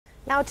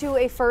Now to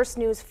a First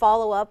News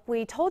follow-up.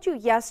 We told you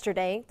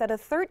yesterday that a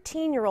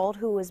 13-year-old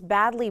who was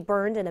badly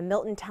burned in a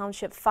Milton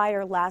Township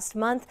fire last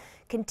month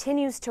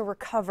continues to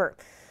recover.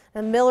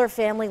 The Miller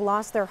family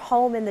lost their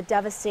home in the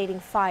devastating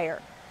fire.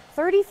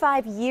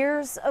 35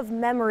 years of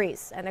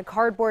memories and a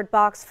cardboard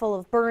box full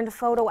of burned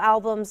photo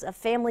albums, a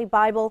family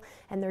Bible,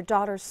 and their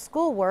daughter's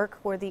schoolwork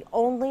were the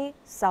only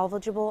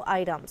salvageable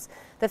items.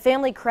 The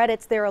family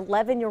credits their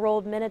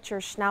 11-year-old miniature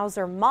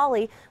schnauzer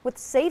Molly with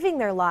saving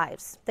their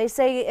lives. They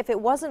say if it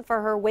wasn't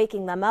for her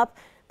waking them up,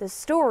 the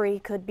story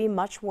could be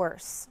much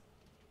worse.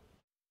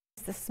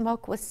 The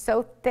smoke was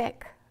so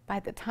thick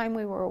by the time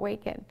we were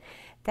awakened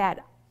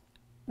that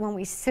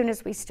as soon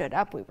as we stood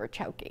up, we were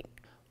choking.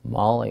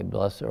 Molly,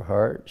 bless her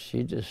heart,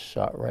 she just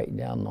shot right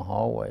down the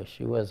hallway.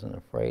 She wasn't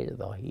afraid of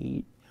the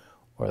heat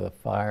or the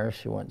fire.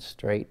 She went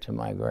straight to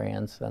my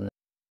grandson.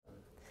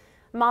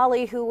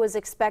 Molly, who was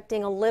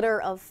expecting a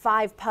litter of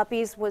 5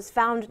 puppies, was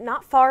found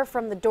not far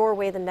from the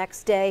doorway the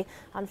next day.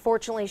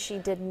 Unfortunately, she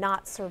did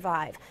not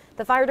survive.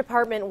 The fire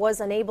department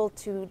was unable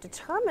to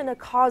determine a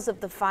cause of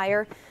the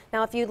fire.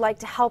 Now, if you'd like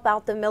to help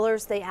out the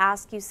Millers, they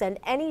ask you send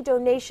any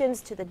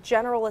donations to the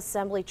General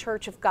Assembly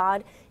Church of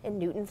God in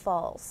Newton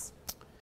Falls.